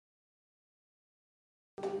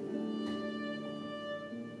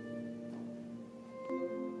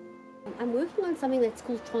I'm working on something that's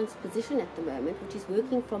called transposition at the moment, which is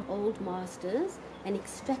working from old masters and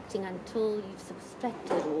extracting until you've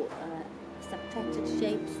subtracted or subtracted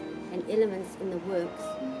shapes and elements in the works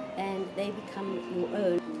and they become your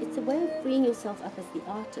own. It's a way of freeing yourself up as the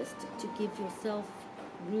artist, to give yourself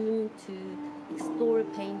room to explore a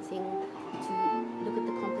painting, to look at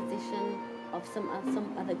the composition of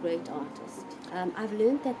some other great artist. I've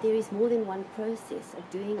learned that there is more than one process of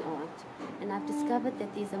doing art, and I've discovered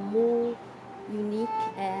that there's a more unique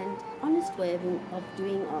and honest way of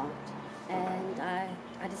doing art. And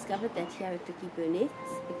I discovered that here at Ricky Burnett's,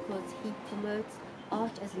 because he promotes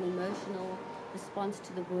art as an emotional response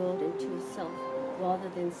to the world and to yourself, rather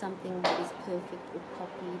than something that is perfect or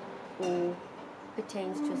copied or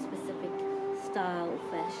pertains to a specific style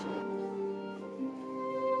or fashion.